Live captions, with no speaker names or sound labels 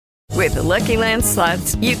With the Lucky Land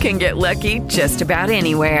Slots, you can get lucky just about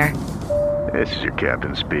anywhere. This is your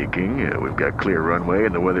captain speaking. We've got clear runway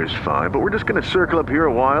and the weather's fine, but we're just going to circle up here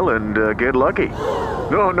a while and get lucky.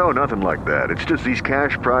 No, nothing like that. It's just these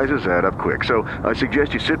cash prizes add up quick. So I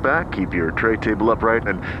suggest you sit back, keep your tray table upright,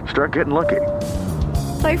 and start getting lucky.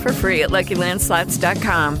 Play for free at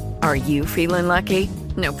LuckyLandSlots.com. Are you feeling lucky?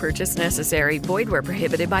 No purchase necessary. Void where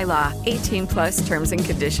prohibited by law. 18 plus terms and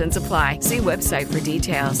conditions apply. See website for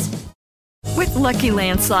details. With Lucky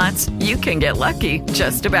Land Slots, you can get lucky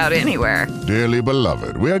just about anywhere. Dearly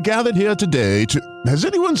beloved, we are gathered here today to... Has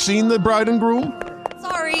anyone seen the bride and groom?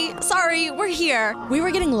 Sorry, we're here. We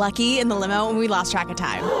were getting lucky in the limo and we lost track of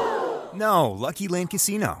time. No, Lucky Land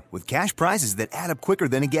Casino, with cash prizes that add up quicker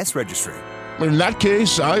than a guest registry. In that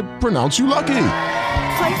case, I pronounce you lucky.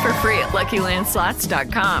 Play for free at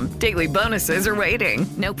LuckyLandSlots.com. Daily bonuses are waiting.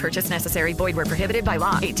 No purchase necessary. Void where prohibited by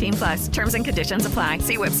law. 18 plus. Terms and conditions apply.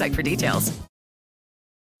 See website for details.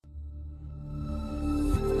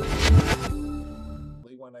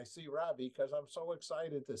 When I see Robbie, because I'm so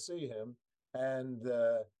excited to see him, and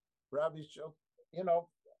Robbie Shoults,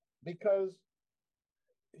 because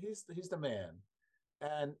he's the man,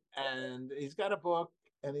 and he's got a book,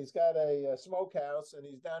 and he's got a smokehouse, and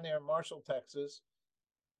he's down there in Marshall, Texas.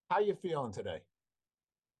 How you feeling today?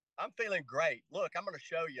 I'm feeling great. Look, I'm going to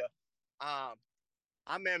show you.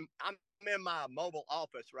 I'm in my mobile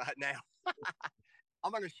office right now.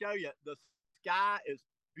 I'm going to show you. The sky is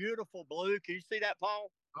beautiful blue. Can you see that,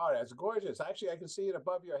 Paul? Oh, that's gorgeous. Actually, I can see it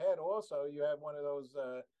above your head. Also, you have one of those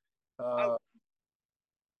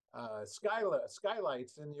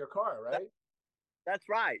skylights in your car, right? That's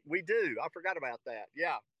right. We do. I forgot about that.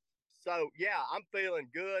 Yeah. So, yeah, I'm feeling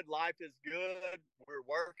good. Life is good. We're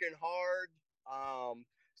working hard,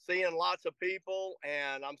 seeing lots of people,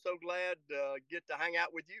 and I'm so glad to get to hang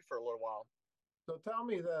out with you for a little while. So tell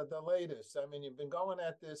me the latest. I mean, you've been going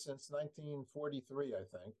at this since 1943, I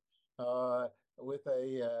think, with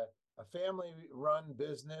a family-run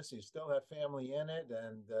business. You still have family in it,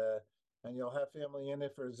 and you'll have family in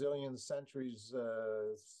it for a zillion centuries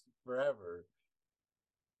forever.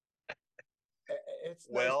 It's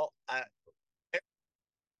well,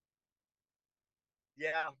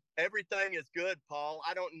 yeah, everything is good, Paul.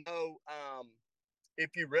 I don't know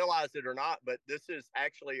if you realize it or not, but this is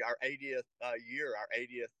actually our 80th year, our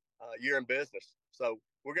 80th year in business. So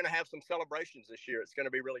we're going to have some celebrations this year. It's going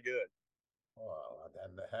to be really good. Well,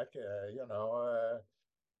 then the heck,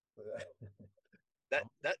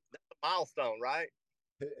 that's a milestone, right?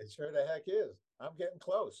 It sure the heck is. I'm getting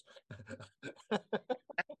close.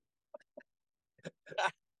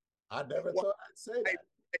 I never thought I'd say that.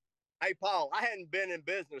 Hey, Paul, I hadn't been in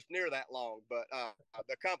business near that long, but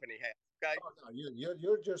the company has. Okay. Oh, no,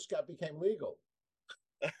 you just became legal.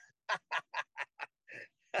 I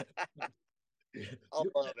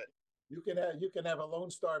love it. You can have a Lone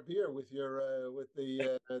Star beer with your with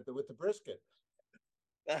the brisket.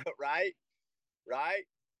 Right.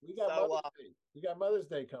 We got Mother's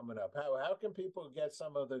Day coming up. How can people get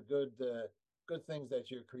some of the good things that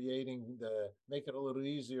you're creating to make it a little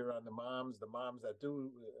easier on the moms that do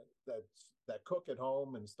that cook at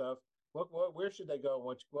home and stuff? Where should they go?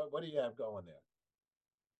 What do you have going there?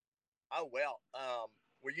 Oh, well,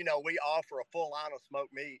 we offer a full line of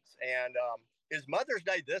smoked meats, and is Mother's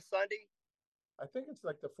Day this Sunday? I think it's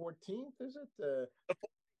like the 14th, is it?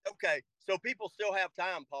 Okay, so people still have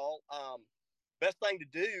time, Paul. Best thing to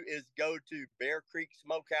do is go to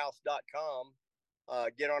BearCreekSmokehouse.com,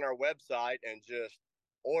 get on our website, and just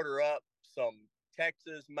order up some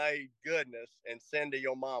Texas-made goodness and send to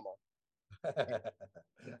your mama.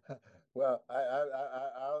 Well,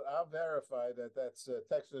 I'll verify that's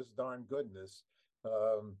Texas darn goodness.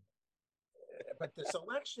 But the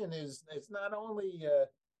selection is not only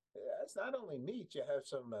it's not only meat. You have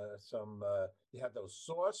some you have those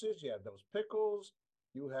sauces, you have those pickles,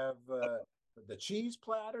 you have the cheese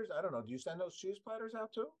platters. I don't know. Do you send those cheese platters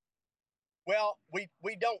out too? Well, we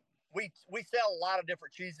don't. We sell a lot of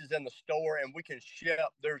different cheeses in the store, and we can ship.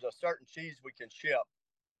 There's a certain cheese we can ship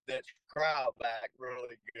that's cryo back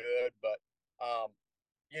really good, but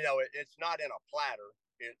it's not in a platter.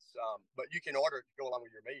 It's but you can order it to go along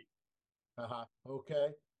with your meat.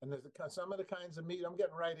 Okay. And there's some of the kinds of meat. I'm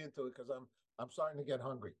getting right into it because I'm starting to get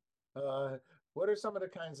hungry. What are some of the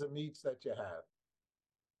kinds of meats that you have?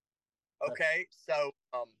 Okay, so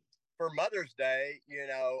for Mother's Day,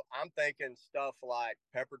 I'm thinking stuff like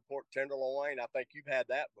peppered pork tenderloin. I think you've had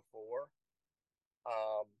that before.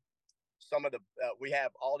 Some of we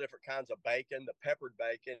have all different kinds of bacon. The peppered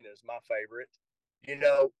bacon is my favorite.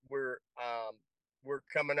 We're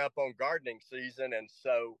coming up on gardening season, and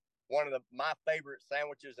so one of my favorite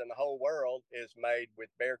sandwiches in the whole world is made with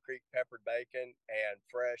Bear Creek peppered bacon and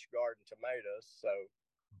fresh garden tomatoes. So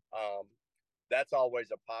that's always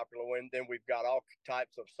a popular one. Then we've got all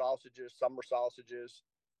types of sausages, summer sausages,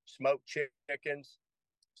 smoked chickens,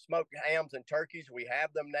 smoked hams and turkeys. We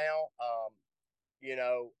have them now.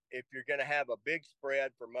 If you're going to have a big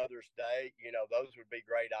spread for Mother's Day, those would be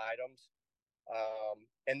great items.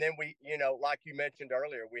 And then we, like you mentioned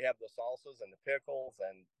earlier, we have the salsas and the pickles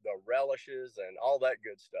and the relishes and all that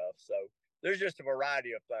good stuff. So there's just a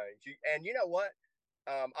variety of things. And you know what?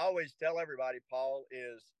 I always tell everybody, Paul,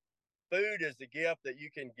 is food is the gift that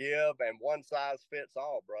you can give, and one size fits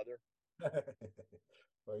all, brother.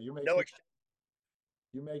 Well, you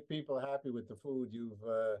make people happy with the food. You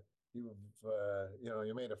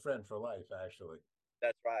made a friend for life, actually.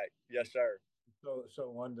 That's right. Yes, sir. So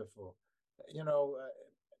wonderful.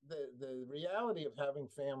 The reality of having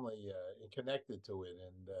family connected to it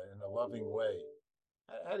and in a loving way.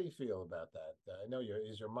 How do you feel about that? I know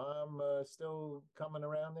is your mom still coming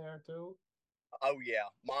around there too? Oh yeah,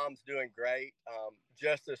 Mom's doing great.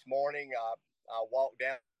 Just this morning, I walked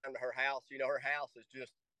down to her house. Her house is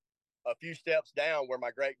just a few steps down where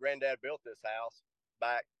my great granddad built this house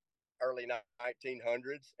back early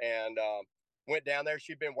 1900s, and went down there.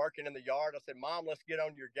 She'd been working in the yard. I said, Mom, let's get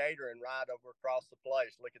on your gator and ride over across the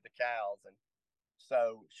place, look at the cows. And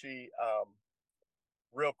so she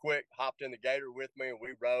real quick hopped in the gator with me, and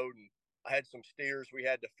we rode, and I had some steers we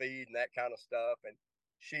had to feed and that kind of stuff. And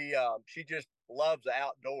she just loves the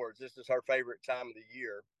outdoors. This is her favorite time of the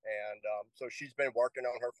year. And so she's been working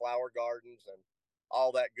on her flower gardens and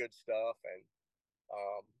all that good stuff. And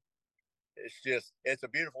it's a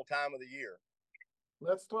beautiful time of the year.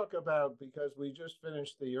 Let's talk about, because we just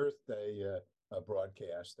finished the Earth Day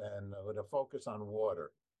broadcast, and with a focus on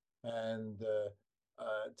water. And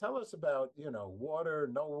tell us about, water,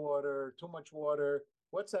 no water, too much water.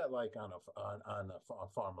 What's that like on a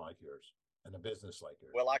farm like yours and a business like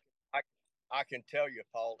yours? Well, I can tell you,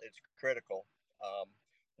 Paul, it's critical.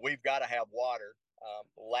 We've got to have water.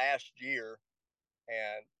 Last year,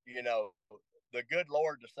 and the good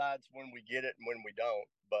Lord decides when we get it and when we don't.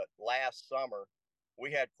 But last summer,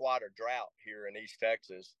 we had quite a drought here in East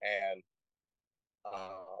Texas, and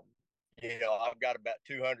I've got about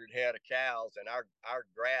 200 head of cows, and our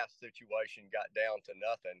grass situation got down to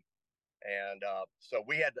nothing, and so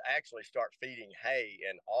we had to actually start feeding hay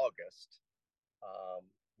in August,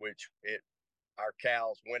 which our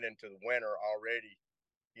cows went into the winter already,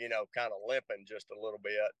 kind of limping just a little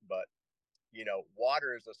bit, but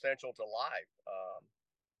water is essential to life,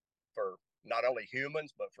 for not only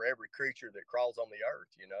humans, but for every creature that crawls on the earth,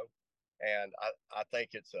 and I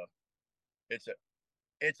think it's a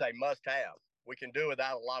must have. We can do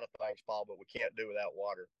without a lot of things, Paul, but we can't do without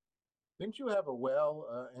water. Didn't you have a well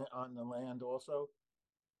on the land also?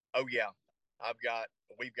 Oh yeah.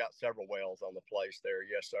 We've got several wells on the place there.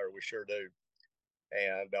 Yes, sir. We sure do.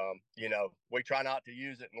 And, we try not to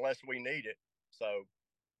use it unless we need it. So,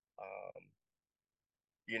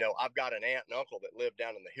 I've got an aunt and uncle that live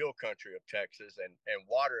down in the hill country of Texas, and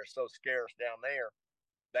water is so scarce down there.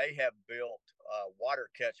 They have built water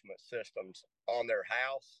catchment systems on their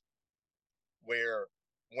house where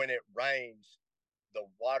when it rains, the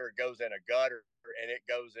water goes in a gutter and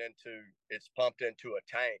it's pumped into a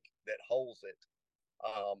tank that holds it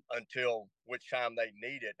until which time they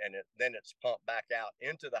need it. And then it's pumped back out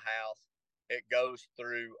into the house. It goes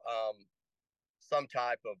through some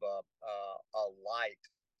type of a light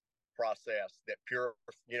process that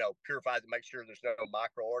purifies it, makes sure there's no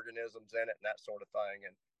microorganisms in it and that sort of thing.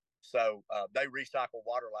 And so they recycle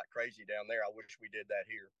water like crazy down there. I wish we did that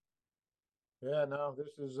here. Yeah, no,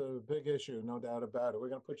 this is a big issue, no doubt about it. We're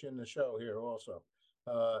going to put you in the show here also,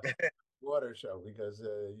 water show, because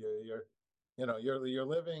you're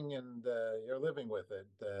living and you're living with it,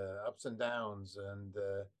 ups and downs, and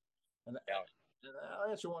Yeah. and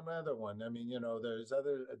I'll ask you one other one. I mean, there's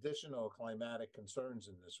other additional climatic concerns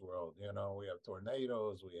in this world. We have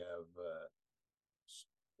tornadoes, we have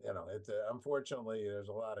unfortunately, there's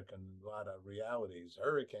a lot of realities,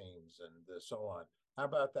 hurricanes, and so on. How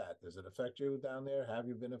about that? Does it affect you down there? Have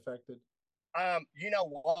you been affected? You know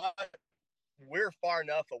what? We're far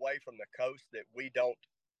enough away from the coast that we don't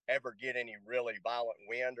ever get any really violent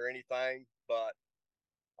wind or anything. But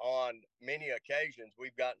on many occasions,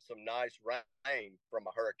 we've gotten some nice rain from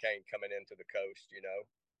a hurricane coming into the coast.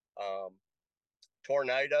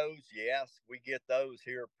 Tornadoes, yes, we get those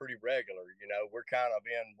here pretty regular. We're kind of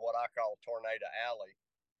in what I call Tornado Alley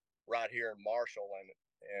right here in Marshall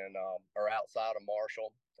and or outside of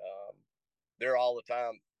Marshall. They're all the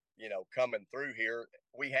time, coming through here.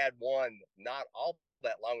 We had one not all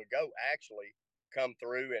that long ago actually come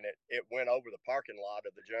through, and it went over the parking lot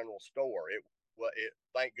of the general store. It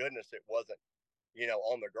thank goodness it wasn't,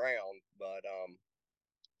 on the ground, but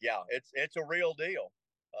yeah, it's a real deal.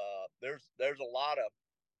 There's a lot of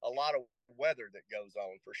weather that goes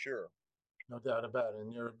on for sure. No doubt about it.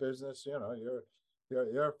 And you're a business, you're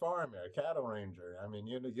a farmer, a cattle ranger. I mean,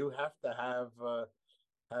 you have to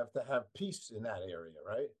have peace in that area,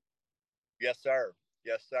 right? Yes, sir.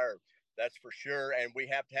 Yes, sir. That's for sure. And we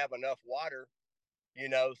have to have enough water,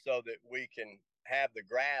 so that we can have the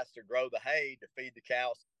grass to grow the hay to feed the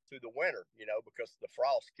cows through the winter, because the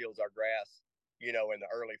frost kills our grass, in the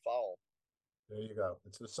early fall. There you go.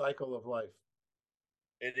 It's the cycle of life.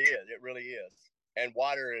 It is. It really is. And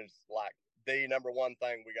water is like the number one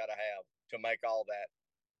thing we got to have to make all that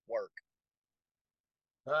work.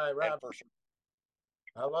 All right, Rob. Sure,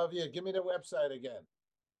 I love you. Give me the website again.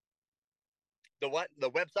 The what? The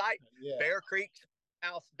website? Yeah.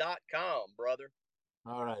 BearCreekSmokehouse.com, brother.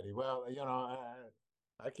 All righty. Well,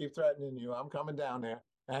 I keep threatening you. I'm coming down there,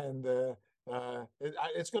 and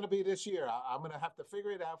it's going to be this year. I'm going to have to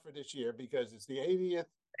figure it out for this year because it's the 80th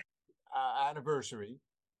anniversary.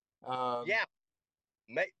 Yeah.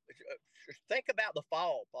 Think about the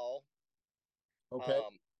fall, Paul. Okay.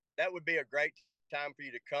 That would be a great time for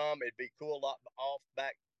you to come. It'd be cool off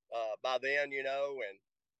back by then, and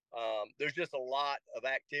there's just a lot of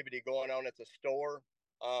activity going on at the store.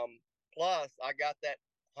 Plus, I got that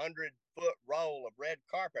 100-foot roll of red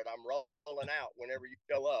carpet I'm rolling out whenever you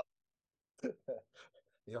show up.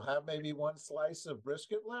 You'll have maybe one slice of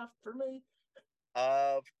brisket left for me?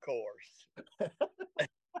 Of course.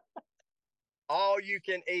 All you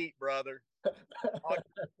can eat, brother. All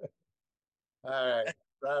right.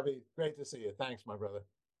 Robbie, great to see you. Thanks, my brother.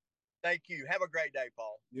 Thank you. Have a great day,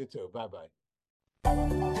 Paul. You too. Bye-bye.